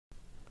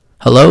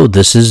Hello,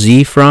 this is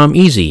Z from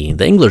Easy,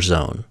 the English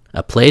Zone,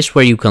 a place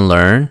where you can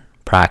learn,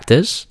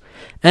 practice,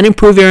 and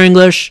improve your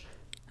English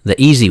the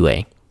easy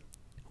way.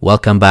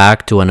 Welcome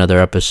back to another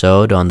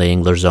episode on the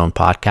English Zone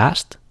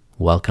podcast.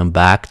 Welcome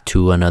back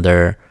to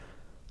another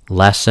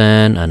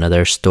lesson,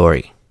 another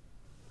story.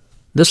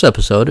 This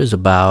episode is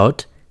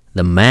about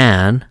the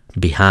man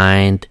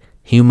behind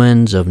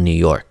Humans of New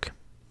York.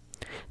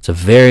 It's a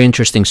very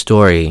interesting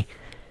story,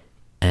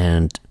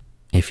 and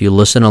if you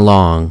listen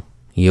along,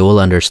 you will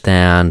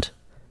understand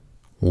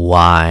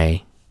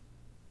why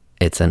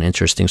it's an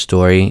interesting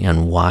story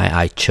and why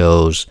I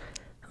chose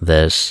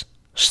this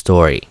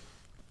story.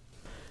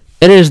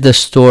 It is the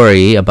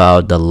story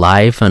about the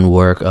life and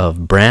work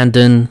of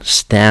Brandon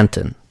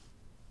Stanton,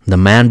 the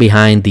man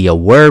behind the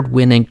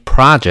award-winning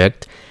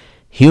project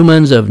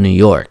Humans of New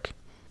York.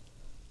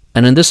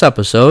 And in this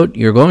episode,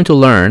 you're going to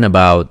learn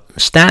about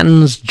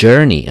Stanton's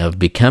journey of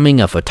becoming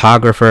a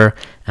photographer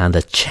and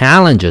the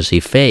challenges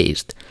he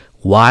faced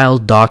while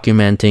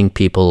documenting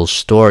people's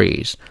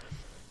stories.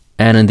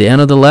 And in the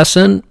end of the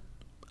lesson,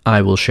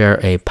 I will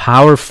share a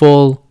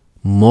powerful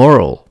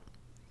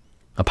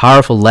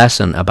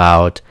lesson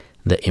about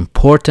the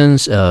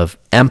importance of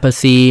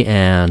empathy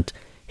and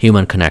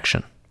human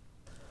connection.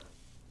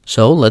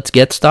 So let's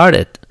get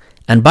started.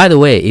 And by the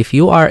way, if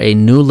you are a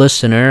new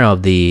listener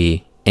of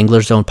the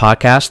English Zone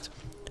podcast,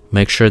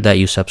 make sure that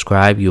you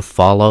subscribe, you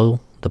follow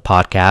the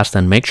podcast,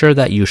 and make sure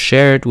that you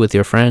share it with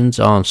your friends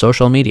on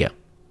social media.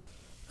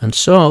 And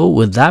so,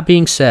 with that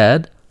being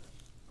said,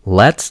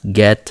 let's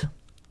get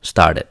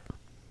started.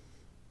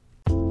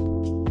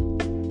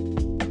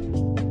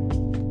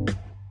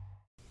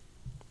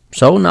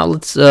 So now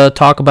let's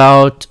talk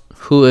about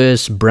who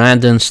is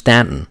Brandon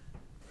Stanton.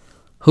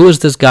 Who is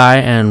this guy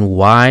and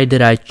why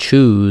did I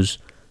choose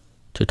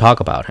to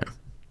talk about him?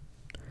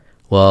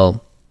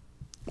 Well,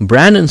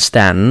 Brandon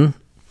Stanton,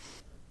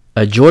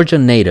 a Georgia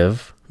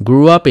native,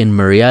 grew up in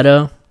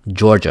Marietta,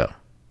 Georgia,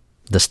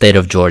 the state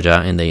of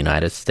Georgia in the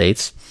United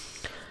States,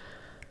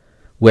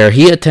 where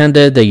he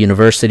attended the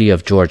University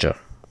of Georgia.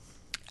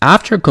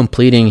 After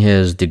completing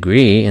his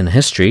degree in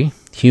history,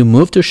 he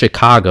moved to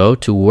Chicago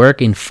to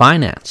work in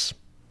finance.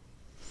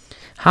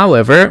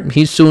 However,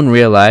 he soon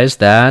realized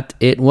that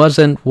it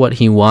wasn't what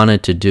he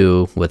wanted to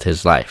do with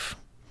his life.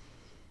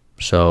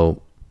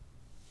 So,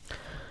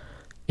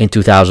 in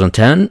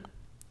 2010,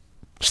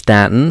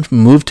 Stanton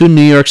moved to New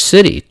York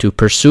City to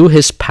pursue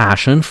his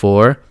passion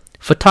for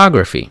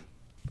photography.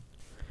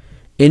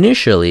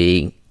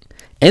 Initially,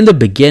 in the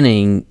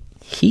beginning,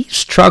 he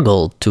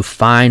struggled to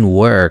find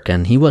work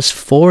and he was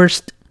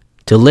forced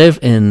to live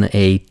in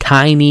a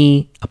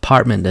tiny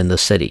apartment in the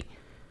city.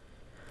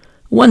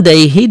 One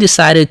day, he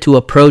decided to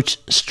approach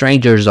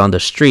strangers on the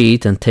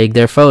street and take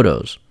their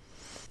photos.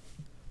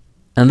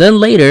 And then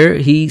later,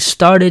 he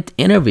started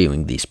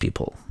interviewing these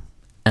people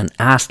and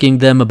asking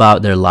them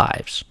about their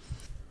lives.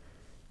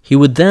 He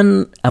would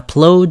then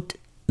upload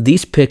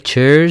these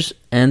pictures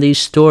and these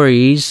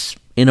stories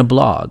in a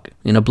blog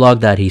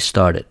that he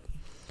started.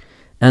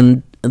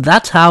 And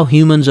that's how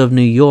Humans of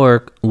New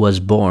York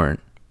was born.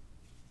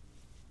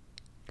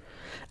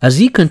 As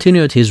he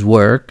continued his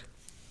work,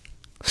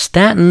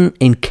 Stanton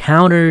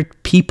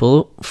encountered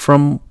people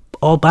from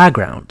all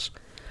backgrounds.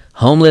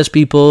 Homeless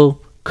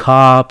people,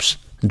 cops,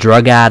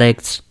 drug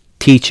addicts,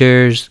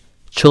 teachers,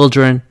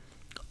 children,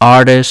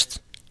 artists,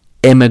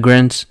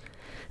 immigrants,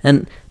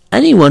 and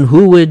anyone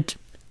who would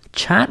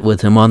chat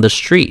with him on the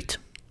street.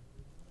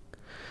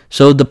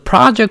 So the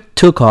project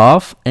took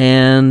off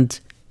and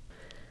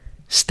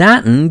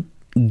Stanton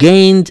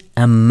gained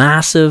a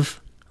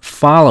massive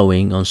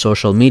following on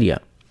social media.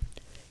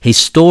 His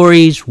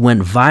stories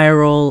went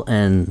viral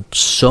and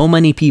so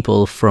many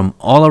people from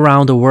all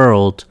around the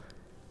world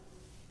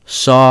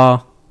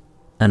saw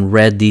and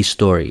read these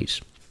stories.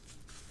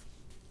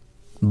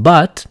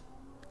 But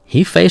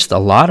he faced a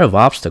lot of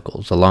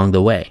obstacles along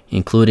the way,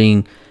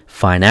 including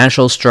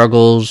financial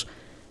struggles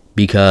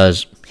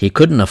because he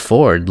couldn't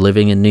afford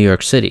living in New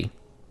York City.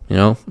 You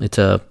know, it's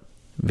a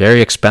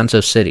very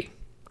expensive city.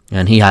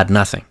 And he had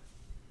nothing.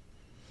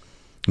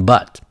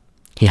 But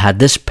he had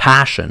this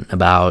passion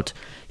about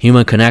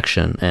human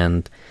connection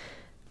and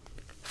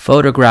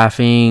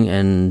photographing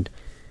and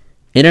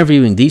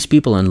interviewing these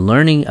people and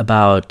learning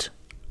about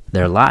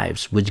their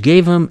lives, which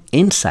gave him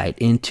insight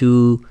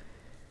into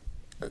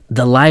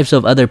the lives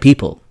of other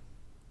people.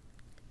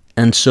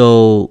 And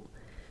so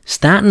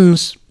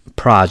Stanton's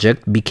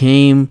project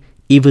became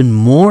even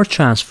more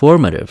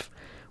transformative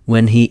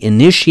when he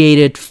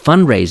initiated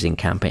fundraising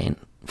campaign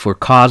for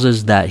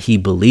causes that he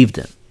believed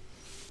in.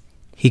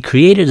 He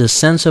created a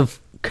sense of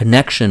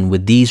connection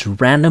with these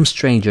random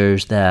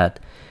strangers that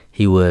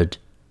he would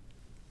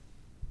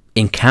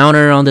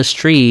encounter on the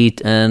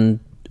street and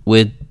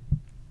would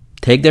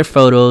take their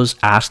photos,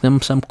 ask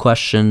them some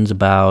questions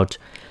about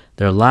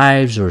their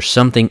lives or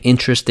something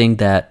interesting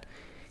that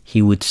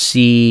he would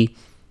see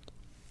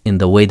in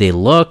the way they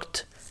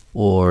looked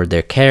or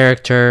their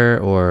character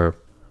or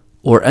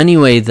any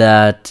way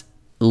that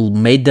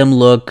made them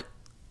look,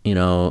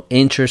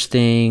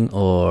 interesting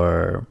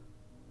or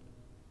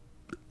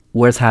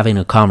worth having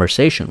a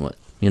conversation with,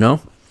 you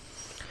know?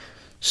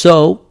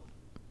 So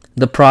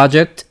the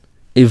project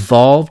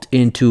evolved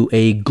into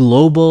a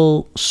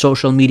global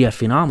social media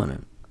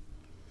phenomenon.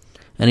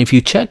 And if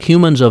you check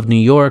Humans of New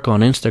York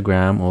on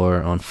Instagram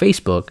or on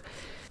Facebook,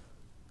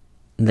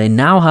 they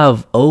now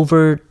have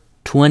over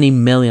 20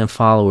 million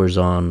followers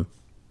on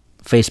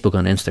Facebook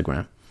and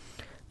Instagram.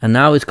 And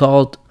now it's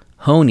called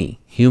HONY,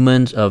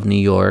 Humans of New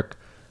York,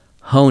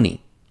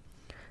 HONY.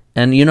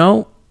 And you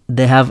know,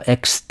 they have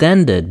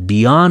extended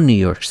beyond New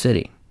York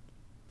City.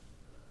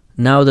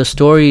 Now the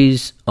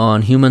stories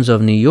on Humans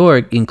of New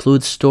York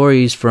include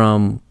stories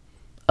from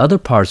other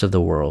parts of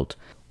the world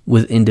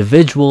with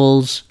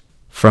individuals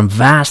from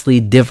vastly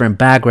different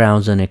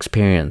backgrounds and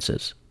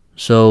experiences.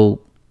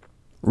 So,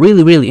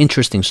 really, really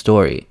interesting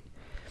story.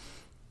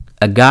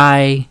 A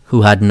guy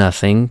who had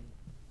nothing,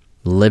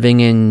 living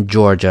in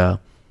Georgia,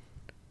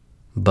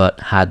 but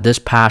had this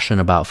passion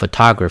about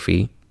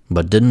photography,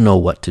 but didn't know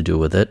what to do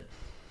with it.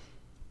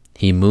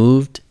 He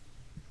moved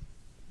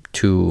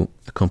to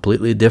a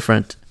completely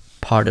different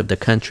part of the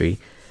country,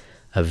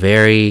 a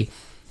very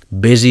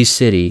busy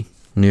city,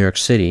 New York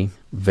City,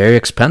 very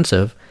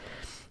expensive,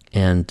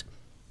 and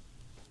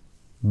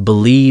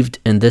believed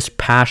in this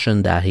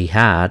passion that he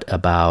had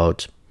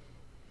about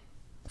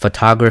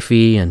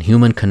photography and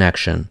human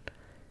connection.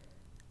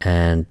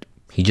 And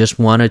he just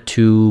wanted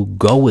to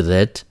go with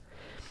it.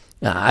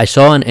 I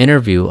saw an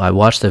interview, I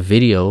watched a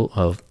video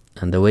of,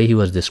 and the way he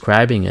was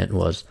describing it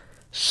was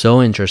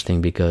so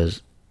interesting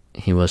because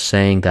he was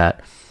saying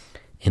that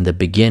in the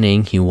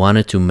beginning, he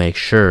wanted to make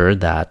sure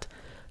that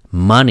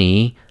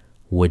money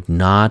would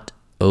not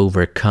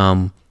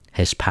overcome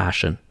his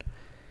passion.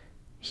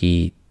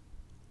 He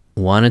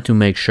wanted to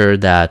make sure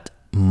that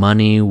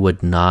money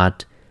would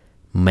not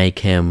make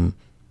him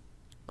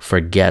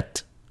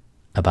forget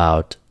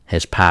about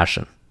his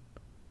passion.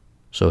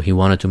 So he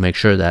wanted to make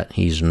sure that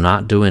he's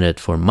not doing it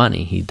for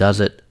money. He does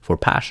it for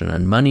passion,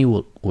 and money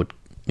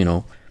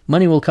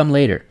money will come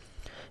later.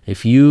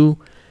 If you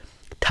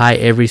tie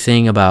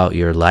everything about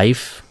your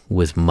life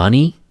with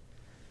money,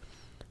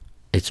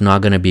 it's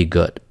not going to be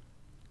good.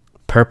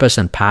 Purpose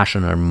and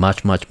passion are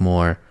much, much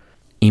more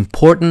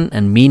important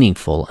and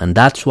meaningful. And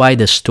that's why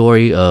the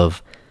story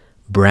of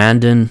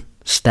Brandon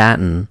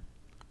Stanton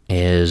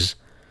is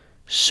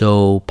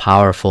so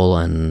powerful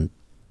and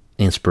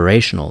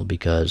inspirational,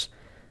 because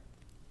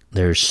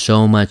there's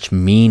so much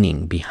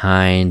meaning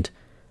behind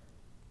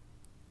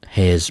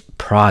his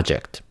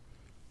project.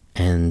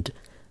 And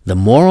the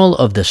moral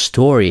of the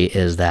story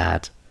is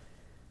that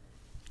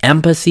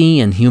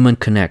empathy and human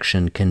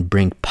connection can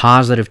bring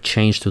positive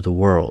change to the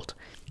world.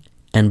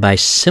 And by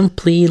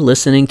simply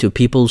listening to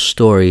people's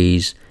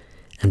stories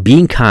and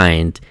being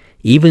kind,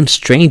 even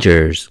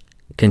strangers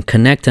can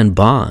connect and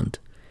bond.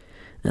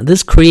 And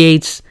this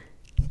creates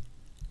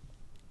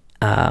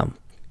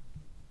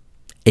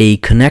a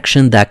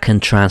connection that can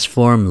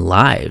transform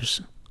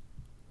lives.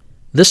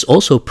 This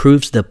also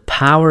proves the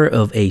power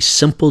of a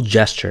simple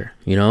gesture,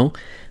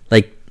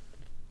 like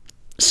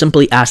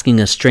simply asking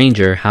a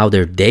stranger how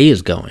their day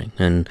is going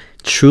and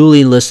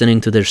truly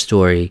listening to their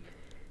story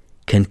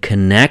can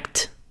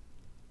connect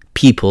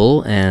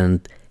people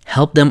and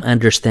help them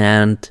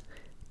understand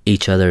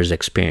each other's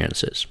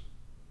experiences.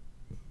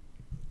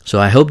 So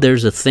I hope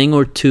there's a thing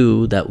or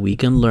two that we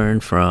can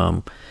learn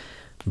from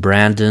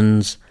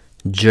Brandon's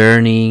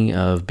journey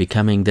of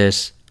becoming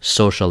this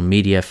social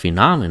media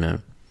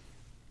phenomenon,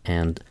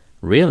 and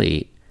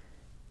really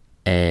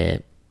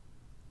a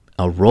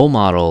role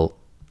model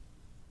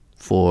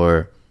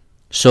for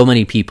so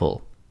many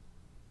people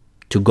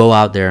to go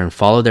out there and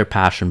follow their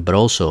passion, but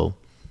also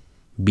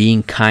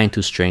being kind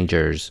to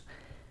strangers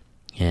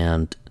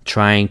and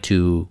trying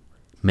to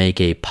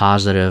make a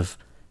positive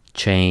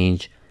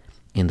change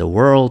in the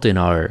world, in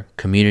our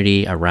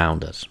community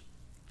around us.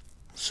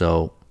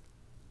 So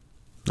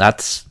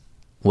that's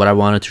what I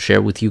wanted to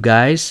share with you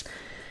guys.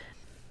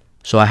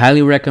 So I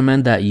highly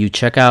recommend that you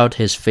check out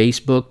his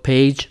Facebook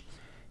page,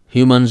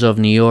 Humans of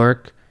New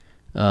York,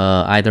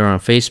 either on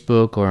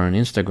Facebook or on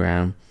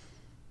Instagram,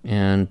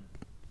 and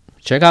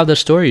check out the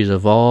stories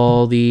of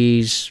all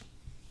these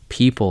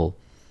people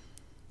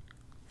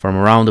from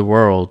around the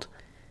world.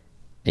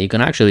 You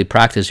can actually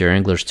practice your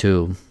English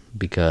too,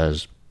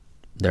 because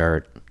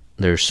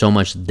there's so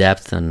much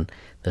depth and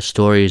the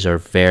stories are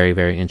very,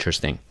 very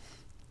interesting.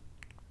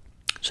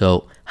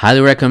 So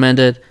highly recommend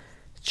it.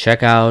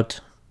 Check out.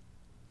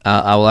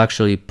 I will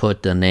actually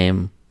put the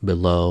name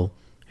below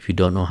if you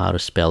don't know how to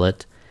spell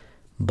it,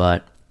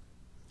 but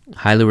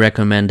highly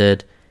recommend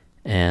it.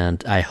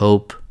 And I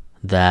hope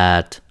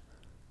that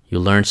you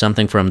learned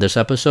something from this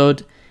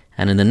episode.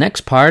 And in the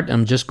next part,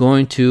 I'm just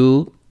going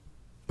to,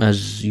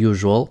 as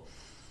usual,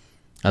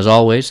 as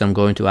always, I'm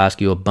going to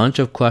ask you a bunch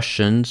of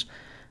questions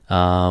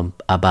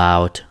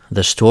about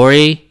the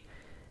story,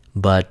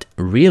 but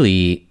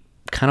really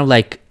kind of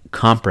like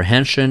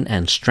comprehension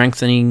and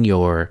strengthening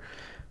your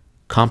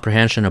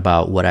comprehension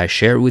about what I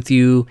shared with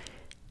you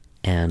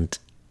and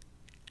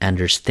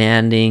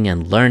understanding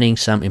and learning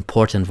some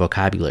important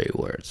vocabulary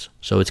words.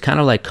 So it's kind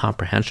of like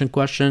comprehension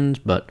questions,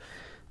 but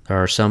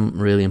there are some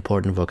really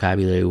important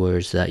vocabulary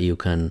words that you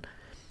can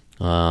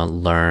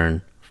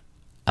learn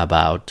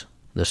about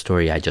the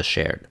story I just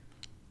shared.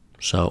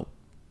 So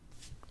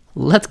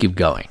let's keep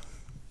going.